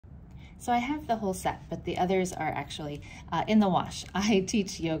So I have the whole set, but the others are actually in the wash. I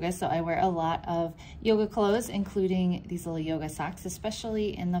teach yoga, so I wear a lot of yoga clothes, including these little yoga socks,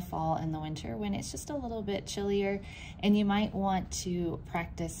 especially in the fall and the winter when it's just a little bit chillier and you might want to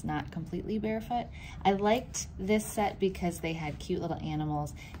practice not completely barefoot. I liked this set because they had cute little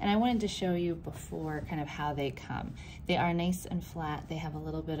animals, and I wanted to show you before kind of how they come. They are nice and flat. They have a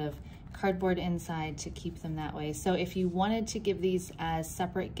little bit of cardboard inside to keep them that way. So if you wanted to give these as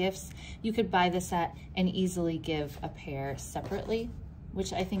separate gifts, you could buy the set and easily give a pair separately,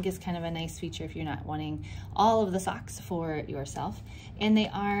 which I think is kind of a nice feature if you're not wanting all of the socks for yourself. And they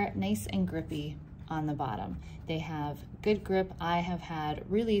are nice and grippy on the bottom. They have good grip. I have had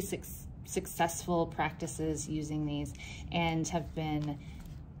really successful practices using these and have been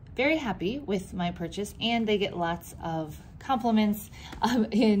very happy with my purchase, and they get lots of compliments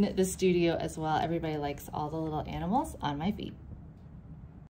in the studio as well. Everybody likes all the little animals on my feet.